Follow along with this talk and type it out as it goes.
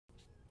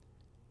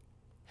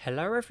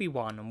Hello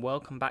everyone and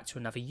welcome back to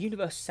another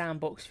Universe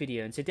Sandbox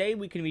video, and today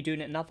we're going to be doing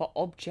another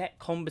object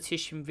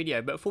competition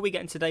video. But before we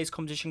get into today's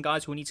competition,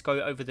 guys, we'll need to go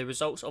over the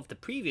results of the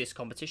previous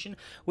competition,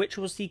 which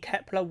was the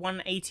Kepler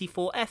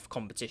 184F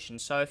competition.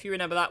 So if you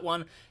remember that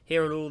one,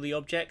 here are all the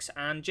objects,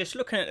 and just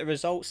looking at the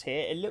results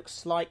here, it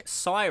looks like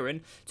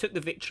Siren took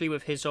the victory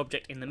with his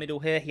object in the middle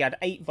here. He had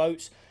 8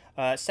 votes.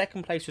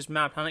 Second place was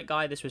Mad Planet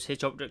Guy, this was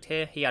his object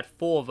here, he had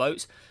 4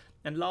 votes.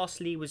 And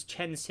lastly was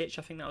Chen Sitch,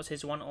 I think that was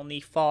his one on the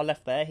far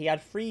left there. He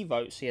had 3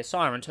 votes here.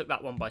 Siren took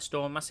that one by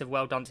storm. Massive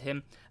well done to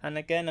him. And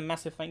again, a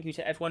massive thank you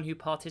to everyone who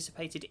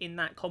participated in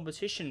that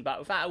competition. But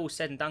with that all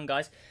said and done,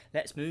 guys,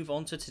 let's move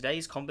on to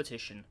today's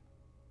competition.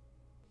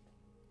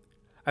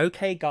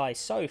 Okay guys,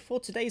 so for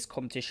today's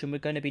competition we're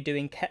going to be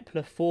doing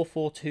Kepler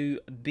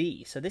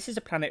 442b. So this is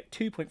a planet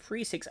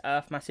 2.36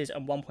 Earth masses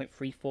and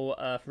 1.34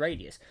 Earth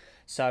radius.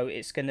 So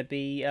it's going to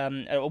be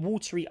a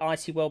watery,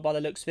 icy world by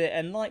the looks of it.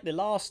 And like the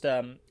last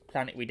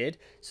planet we did,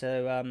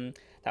 so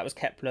that was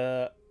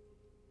Kepler...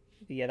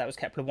 Yeah, that was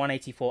Kepler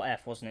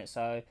 184F, wasn't it?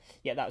 So,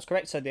 yeah, that was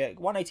correct. So, the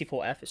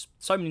 184F, it's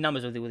so many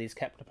numbers with all these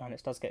Kepler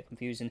planets, does get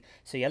confusing.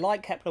 So, yeah,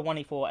 like Kepler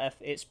 184F,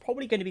 it's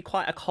probably going to be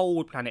quite a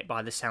cold planet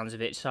by the sounds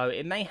of it. So,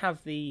 it may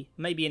have the,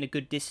 maybe in a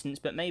good distance,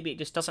 but maybe it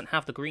just doesn't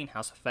have the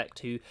greenhouse effect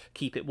to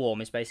keep it warm,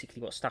 is basically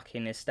what's stuck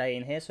in is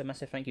staying here. So,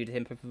 massive thank you to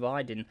him for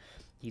providing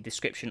the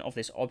description of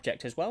this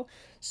object as well.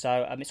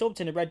 So, it's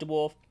orbiting a red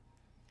dwarf.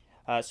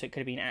 So, it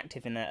could have been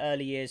active in their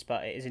early years,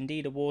 but it is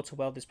indeed a water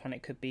world. This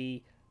planet could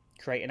be...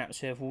 create an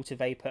atmosphere of water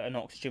vapour and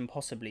oxygen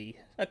possibly.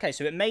 Okay,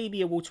 so it may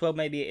be a water world,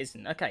 maybe it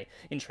isn't. Okay,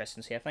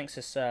 interesting. So yeah, thanks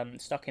to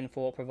Stuckin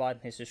for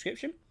providing his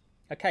description.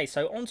 Okay,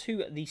 so on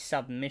to the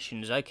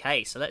submissions.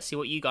 Okay, so let's see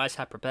what you guys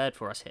have prepared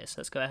for us here. So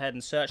let's go ahead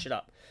and search it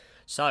up.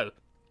 So,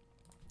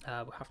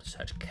 we'll have to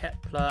search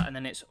Kepler, and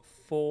then it's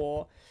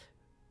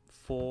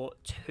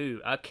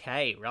 442.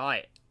 Okay,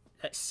 right.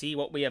 Let's see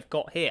what we have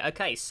got here.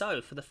 Okay,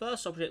 so for the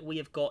first object we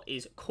have got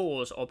is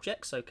cause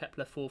object, so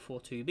Kepler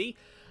 442b.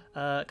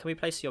 Can we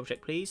place the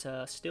object, please?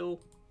 Still.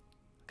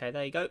 Okay,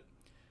 there you go.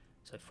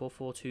 So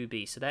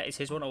 442b. So that is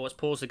his one. Oh, let's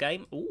pause the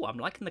game. Oh, I'm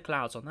liking the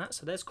clouds on that.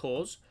 So there's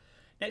cause.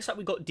 Next up,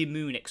 we've got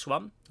Demunix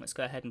one. Let's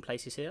go ahead and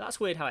place this here. That's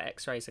weird how it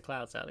x-rays the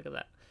clouds out. Look at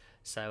that.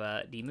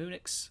 So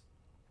Demunix.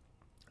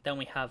 Then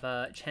we have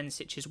Chen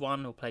Sitch's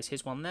one. We'll place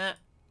his one there.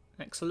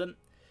 Excellent.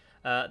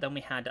 Then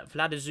we had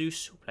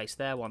Vladazeus. We'll place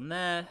their one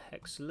there.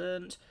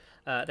 Excellent.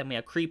 Then we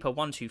have Creeper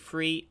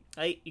 123.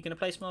 Hey, you're going to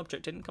place my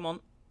object in? Come on.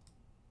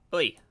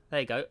 Oi. There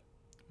you go.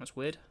 That's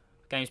weird.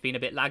 Game's been a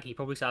bit laggy,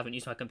 probably because I haven't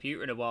used my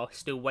computer in a while.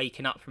 Still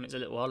waking up from its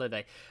little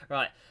holiday.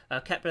 Right,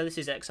 Kepler, this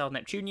is Exiled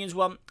Neptunian's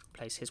one.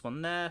 Place his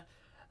one there.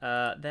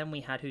 Then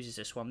we had, whose is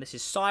this one? This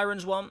is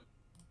Siren's one.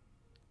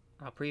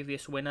 Our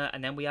previous winner.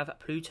 And then we have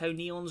Pluto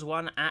Neon's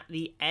one at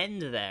the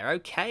end there.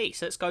 Okay,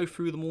 so let's go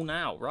through them all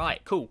now.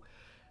 Right, cool.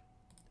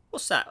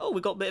 What's that? Oh,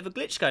 we've got a bit of a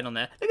glitch going on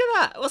there. Look at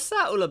that. What's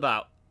that all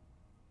about?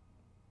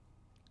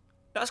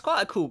 That's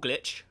quite a cool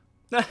glitch.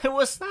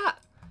 What's that?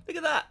 Look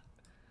at that.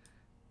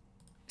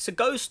 It's a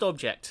ghost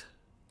object.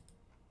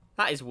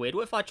 That is weird.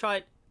 What if I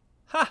tried...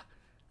 Ha!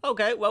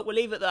 Okay, well, we'll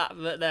leave it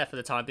there for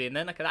the time being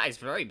then. Okay, that is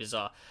very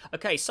bizarre.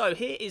 Okay, so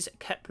here is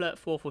Kepler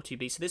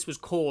 442b. So this was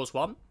cause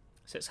one.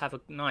 So let's have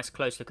a nice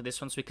close look at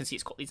this one so we can see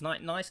it's got these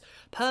nice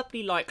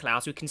purpley light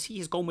clouds. We can see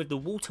he's gone with the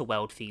water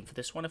world theme for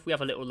this one. If we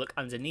have a little look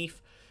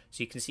underneath,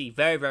 so you can see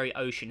very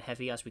ocean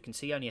heavy, as we can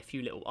see. Only a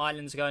few little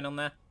islands going on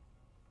there.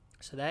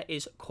 So there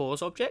is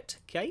cause object.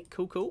 Okay,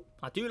 cool.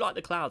 I do like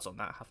the clouds on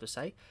that, I have to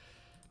say.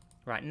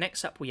 Right,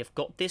 next up we have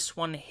got this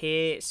one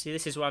here. See,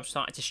 this is where I'm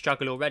starting to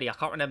struggle already. I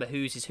can't remember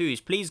whose is whose.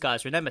 Please,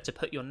 guys, remember to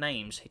put your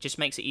names. It just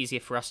makes it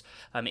easier for us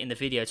in the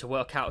video to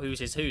work out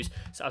whose is whose.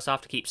 So I have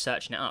to keep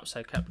searching it up.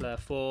 So Kepler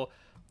 4.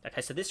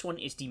 Okay, so this one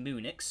is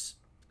Demunix.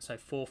 So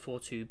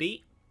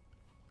 442b.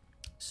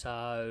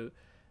 So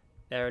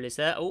there it is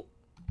there. Oh,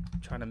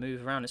 trying to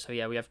move around it. So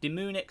yeah, we have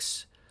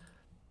Demunix.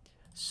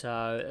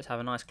 So let's have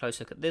a nice close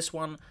look at this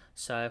one.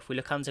 So if we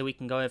look under, we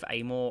can go with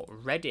a more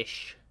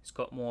reddish... It's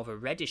got more of a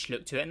reddish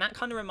look to it, and that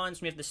kind of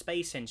reminds me of the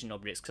space engine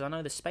objects, because I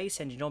know the space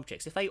engine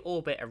objects, if they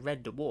orbit a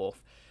red dwarf,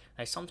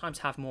 they sometimes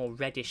have more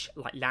reddish,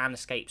 like,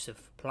 landscapes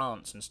of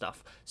plants and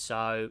stuff.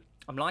 So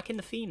I'm liking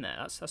the theme there.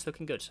 That's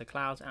looking good. So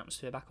clouds,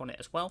 atmosphere back on it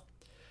as well.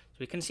 So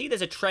we can see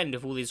there's a trend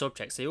of all these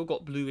objects. They all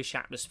got bluish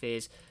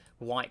atmospheres,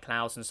 white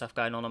clouds and stuff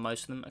going on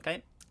most of them.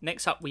 Okay.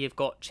 Next up, we have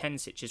got Chen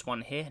Sitch's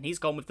one here, and he's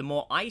gone with the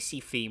more icy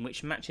theme,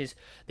 which matches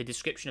the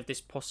description of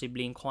this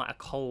possibly being quite a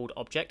cold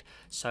object.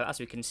 So as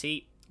we can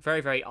see,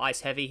 very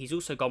ice heavy. He's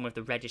also gone with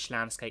the reddish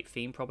landscape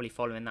theme, probably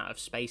following that of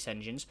space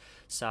engines.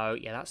 So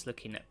yeah, that's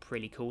looking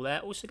pretty cool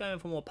there. Also going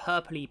for more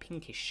purpley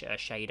pinkish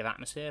shade of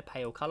atmosphere,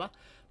 pale colour.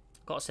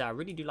 Got to say, I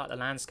really do like the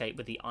landscape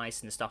with the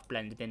ice and stuff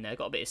blended in there.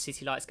 Got a bit of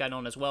city lights going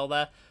on as well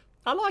there.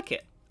 I like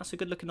it. That's a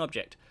good looking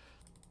object.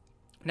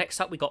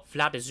 Next up, we got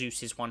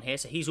Vladazeus's one here.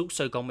 So he's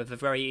also gone with a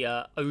very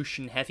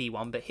ocean heavy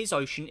one, but his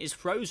ocean is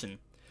frozen.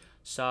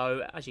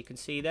 So as you can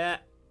see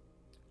there,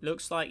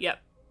 looks like,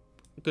 yep,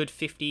 good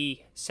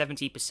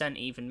 50-70%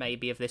 even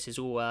maybe of this is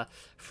all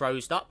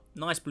frozen up.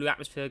 Nice blue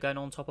atmosphere going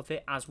on top of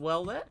it as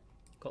well there.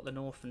 Got the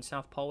North and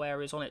South Pole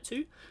areas on it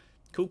too.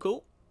 Cool,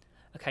 cool.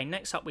 Okay,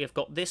 next up we have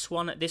got this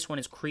one. This one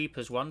is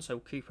Creeper's one, so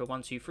Creeper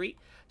 1, 2, 3.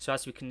 So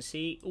as we can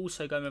see,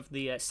 also going with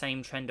the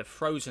same trend of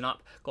frozen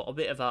up. Got a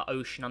bit of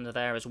ocean under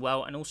there as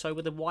well, and also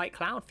with the white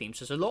cloud theme.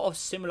 So there's a lot of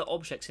similar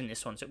objects in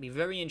this one, so it'll be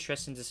very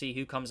interesting to see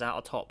who comes out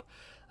on top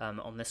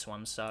on this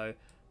one. So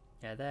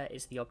yeah, there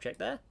is the object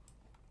there.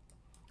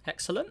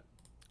 Excellent.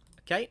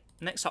 Okay,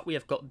 next up we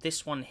have got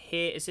this one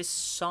here. Is this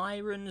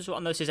Sirens? Oh,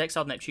 no, this is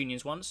Exiled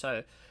Neptunian's one.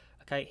 So,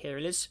 okay, here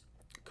it is.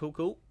 Cool,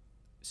 cool.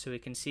 So we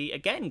can see,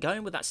 again,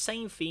 going with that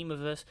same theme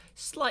of a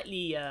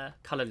slightly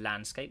coloured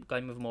landscape,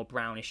 going with a more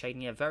brownish shade,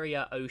 and yeah, very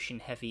ocean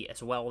heavy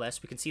as well there.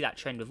 So we can see that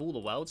trend with all the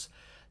worlds.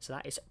 So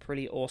that is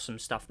pretty awesome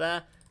stuff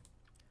there.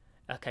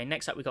 Okay,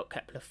 next up we got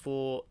Kepler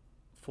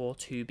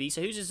 442b.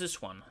 So whose is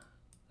this one?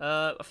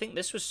 I think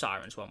this was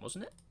Siren's one,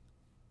 wasn't it?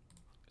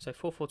 So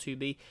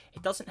 442b.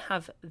 It doesn't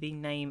have the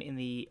name in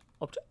the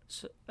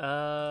object.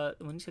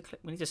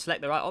 We need to select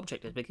the right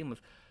object to begin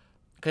with.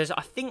 Because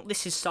I think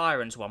this is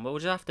Siren's one, but we'll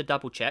just have to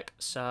double check.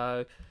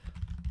 So,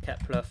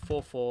 Kepler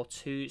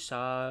 442,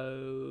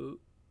 so...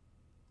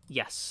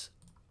 Yes.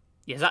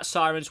 Yes, that's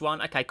Siren's one.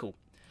 Okay, cool.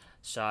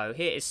 So,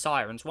 here is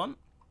Siren's one.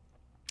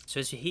 So,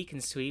 as he can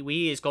see,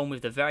 he has gone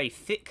with the very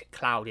thick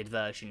clouded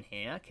version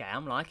here. Okay,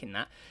 I'm liking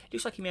that. It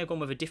looks like he may have gone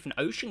with a different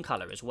ocean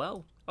colour as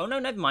well. Oh, no,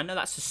 never mind. No,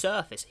 that's the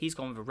surface. He's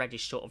gone with a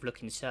reddish sort of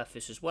looking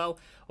surface as well.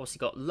 Obviously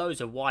got loads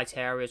of white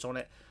areas on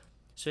it.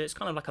 So it's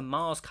kind of like a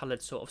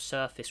Mars-coloured sort of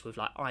surface with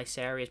like ice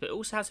areas, but it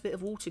also has a bit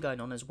of water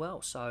going on as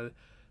well. So,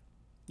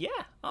 yeah,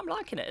 I'm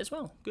liking it as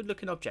well.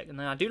 Good-looking object. And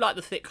then I do like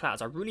the thick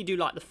clouds. I really do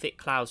like the thick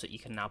clouds that you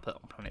can now put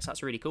on planets.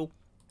 That's really cool.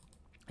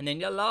 And then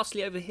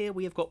lastly over here,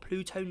 we have got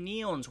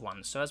Plutonian's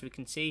one. So as we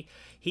can see,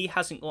 he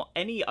hasn't got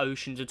any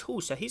oceans at all.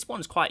 So his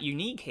one's quite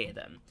unique here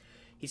then.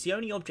 He's the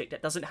only object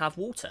that doesn't have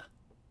water.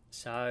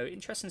 So,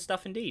 interesting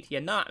stuff indeed. Yeah,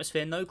 no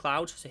atmosphere, no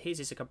clouds. So his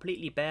is a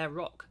completely bare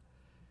rock.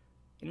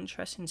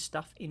 Interesting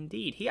stuff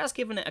indeed. He has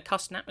given it a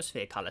custom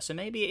atmosphere colour, so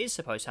maybe it is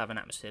supposed to have an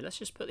atmosphere. Let's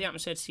just put the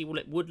atmosphere to see what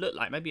it would look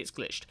like. Maybe it's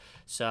glitched.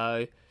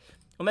 So,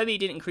 or maybe he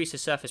didn't increase the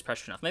surface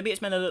pressure enough. Maybe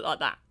it's meant to look like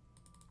that.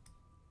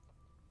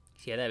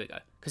 Yeah, there we go.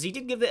 Because he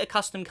did give it a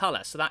custom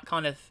colour, so that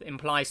kind of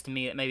implies to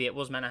me that maybe it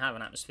was meant to have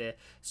an atmosphere.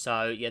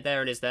 So, yeah,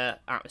 there it is there,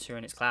 atmosphere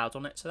and its clouds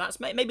on it. So that's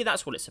maybe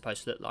that's what it's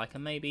supposed to look like.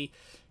 And maybe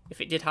if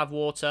it did have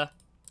water,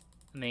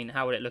 I mean,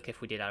 how would it look if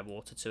we did add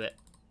water to it?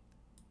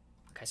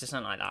 Okay, so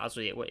something like that. That's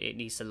what it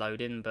needs to load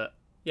in, but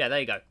yeah, there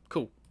you go.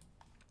 Cool.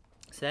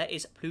 So there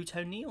is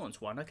Plutonian's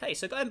one. Okay,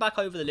 so going back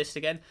over the list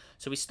again.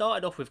 So we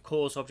started off with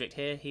Core's object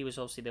here. He was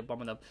obviously the one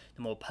with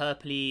the more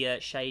purpley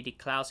shaded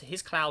clouds. So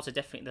his clouds are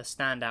definitely the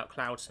standout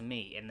clouds for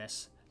me in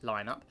this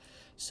lineup.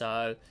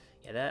 So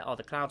yeah, there are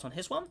the clouds on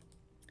his one.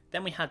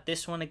 Then we had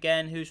this one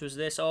again. Whose was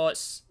this? Oh,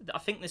 I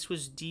think this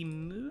was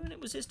D-Moon.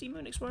 Was this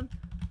D-Moonix one?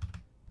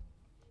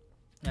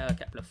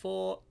 Kepler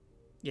 4.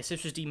 Yes,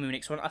 this was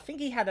D-Moonix one. I think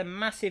he had a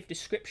massive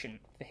description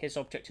for his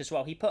object as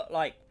well. He put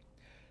like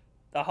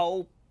the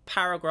whole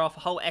paragraph, a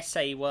whole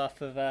essay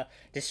worth of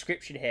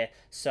description here.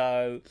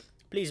 So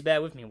please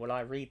bear with me while I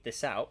read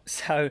this out.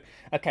 So,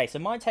 okay, so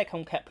my take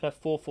on Kepler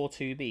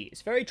 442b.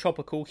 It's very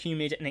tropical,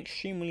 humid, and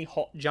extremely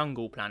hot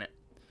jungle planet.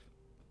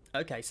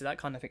 Okay, so that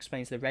kind of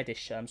explains the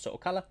reddish sort of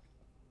colour.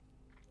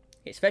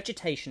 Its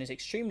vegetation is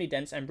extremely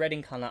dense and red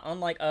in colour,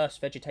 unlike Earth's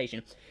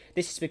vegetation.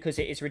 This is because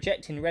it is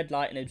rejecting red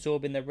light and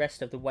absorbing the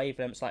rest of the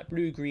wavelengths like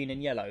blue, green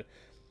and yellow.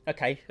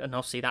 Okay, and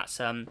obviously that's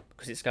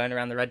because it's going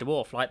around the red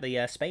dwarf, like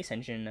the space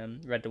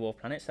engine red dwarf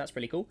planet, so that's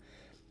really cool.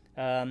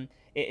 It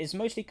is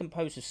mostly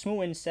composed of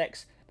small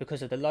insects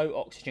because of the low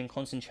oxygen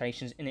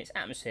concentrations in its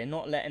atmosphere,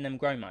 not letting them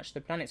grow much.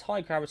 The planet's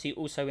high gravity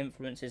also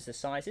influences the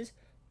sizes.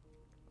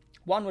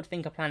 One would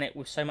think a planet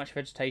with so much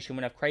vegetation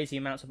would have crazy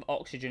amounts of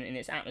oxygen in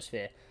its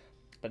atmosphere,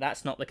 but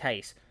that's not the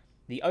case.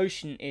 The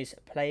ocean is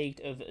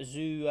plagued of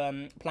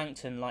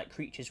zooplankton-like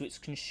creatures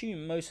which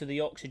consume most of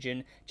the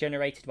oxygen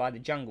generated by the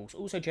jungles,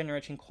 also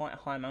generating quite a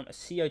high amount of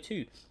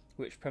CO2,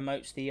 which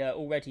promotes the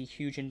already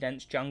huge and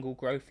dense jungle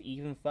growth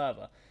even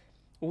further.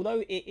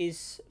 Although it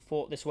is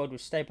thought this world will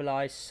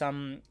stabilise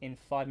some in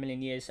 5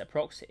 million years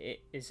approx,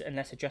 it is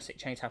unless a drastic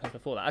change happens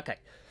before that. Okay.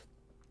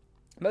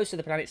 Most of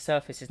the planet's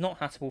surface is not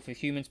habitable for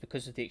humans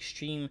because of the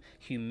extreme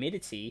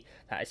humidity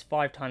that is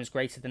 5 times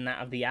greater than that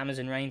of the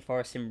Amazon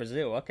rainforest in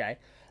Brazil. Okay,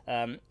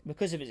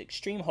 because of its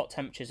extreme hot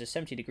temperatures of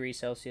 70 degrees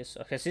Celsius.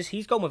 Okay, so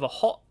he's gone with a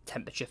hot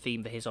temperature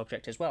theme for his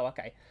object as well.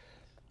 Okay,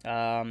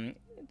 the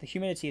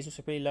humidity is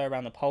also pretty low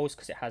around the poles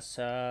because it has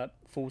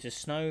falls of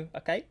snow.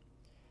 Okay,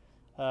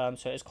 so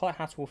it's quite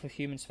habitable for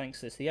humans thanks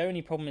to this. The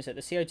only problem is that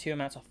the CO2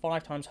 amounts are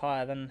 5 times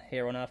higher than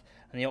here on Earth,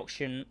 and the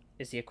oxygen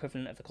is the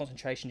equivalent of the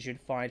concentrations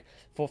you'd find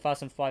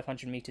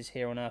 4,500 meters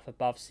here on Earth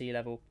above sea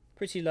level.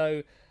 Pretty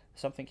low,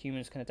 something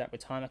humans can adapt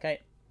with time.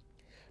 Okay,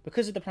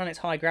 because of the planet's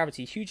high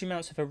gravity, huge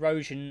amounts of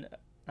erosion,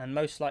 and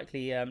most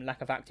likely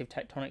lack of active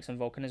tectonics and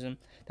volcanism,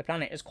 the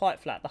planet is quite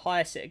flat. The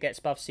highest it gets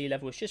above sea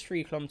level is just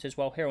 3 kilometers,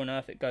 while here on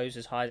Earth it goes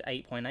as high as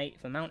 8.8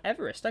 for Mount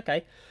Everest.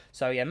 Okay,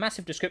 so yeah,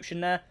 massive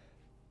description there.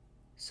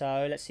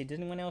 So let's see, did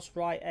anyone else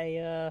write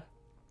a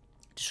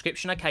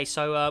Description. Okay,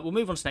 so we'll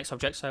move on to the next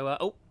object.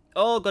 So,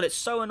 oh god, it's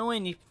so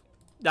annoying.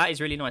 That is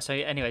really nice. So,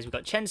 anyways, we've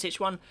got Chensich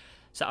one.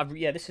 So,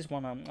 yeah, this is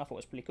one I thought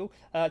was pretty cool.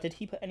 Did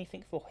he put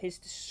anything for his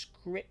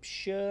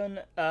description?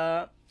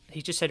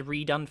 He just said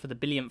redone for the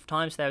billionth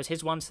time. So, there was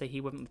his one. So, he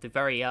went with the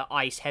very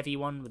ice-heavy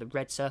one with a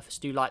red surface.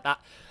 Do like that.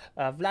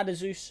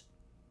 Vladazeus.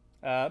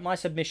 My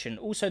submission.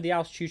 Also, the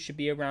altitude should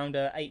be around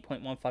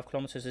 8.15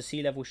 kilometers. The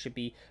sea level should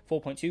be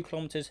 4.2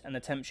 kilometers. And the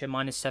temperature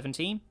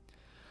 -17.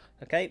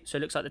 Okay, so it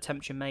looks like the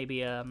temperature may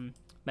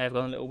have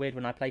gone a little weird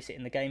when I place it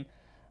in the game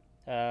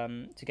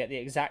to get the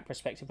exact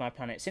perspective of my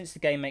planet, since the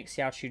game makes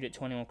the altitude at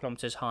 21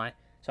 kilometers high.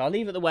 So I'll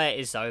leave it the way it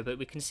is though, but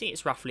we can see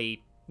it's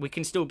roughly, we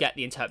can still get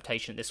the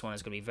interpretation that this one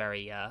is going to be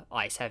very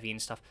ice heavy and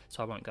stuff,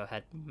 so I won't go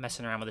ahead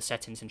messing around with the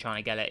settings and trying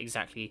to get it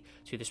exactly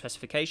to the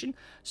specification.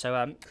 So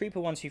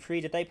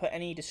Creeper123, did they put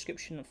any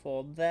description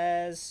for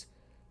theirs?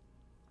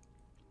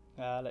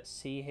 Let's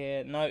see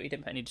here. No, he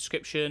didn't put any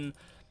description.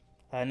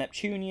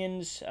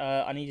 Neptunians,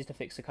 I needed to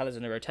fix the colours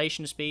and the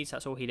rotation speeds.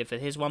 That's all he did for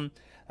his one.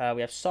 We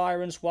have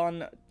Sirens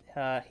one.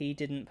 He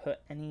didn't put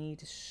any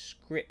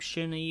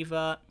description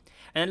either.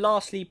 And then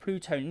lastly,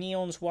 Pluto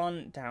Neons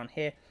one down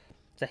here.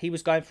 So he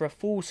was going for a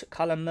full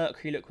colour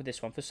Mercury look with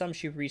this one. For some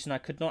stupid reason, I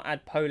could not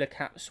add polar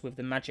caps with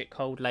the magic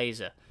cold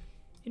laser.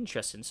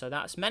 Interesting. So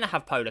that's meant to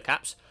have polar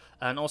caps.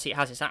 And also it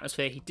has its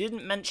atmosphere. He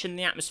didn't mention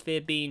the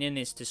atmosphere being in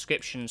his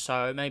description,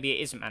 so maybe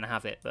it isn't meant to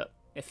have it, but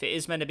if it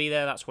is meant to be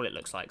there, that's what it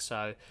looks like.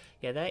 So,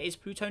 yeah, there is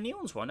Pluto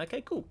Neon's one.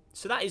 Okay, cool.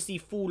 So that is the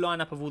full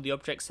lineup of all the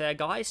objects there,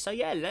 guys. So,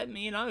 yeah, let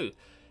me know.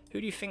 Who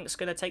do you think is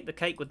going to take the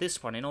cake with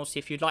this one? And also,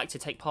 if you'd like to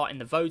take part in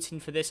the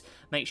voting for this,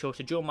 make sure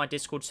to join my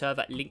Discord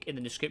server, link in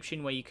the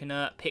description, where you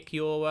can pick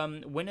your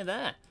winner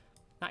there.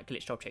 That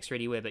glitched object's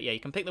really weird, but yeah, you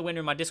can pick the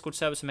winner in my Discord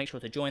server, so make sure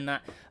to join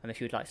that, and if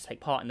you'd like to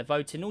take part in the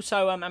voting.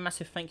 Also, a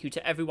massive thank you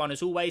to everyone,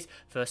 as always,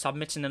 for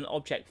submitting an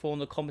object for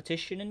the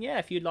competition, and yeah,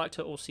 if you'd like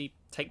to also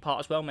take part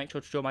as well, make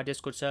sure to join my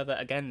Discord server,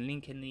 again,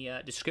 link in the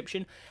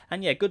description,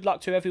 and yeah, good luck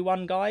to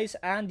everyone, guys,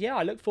 and yeah,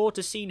 I look forward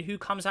to seeing who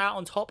comes out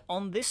on top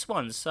on this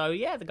one. So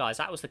yeah, guys,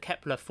 that was the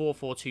Kepler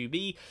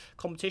 442b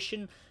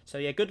competition, so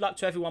yeah, good luck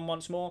to everyone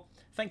once more.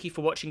 Thank you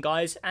for watching,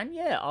 guys, and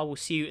yeah, I will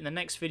see you in the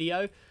next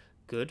video.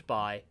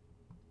 Goodbye.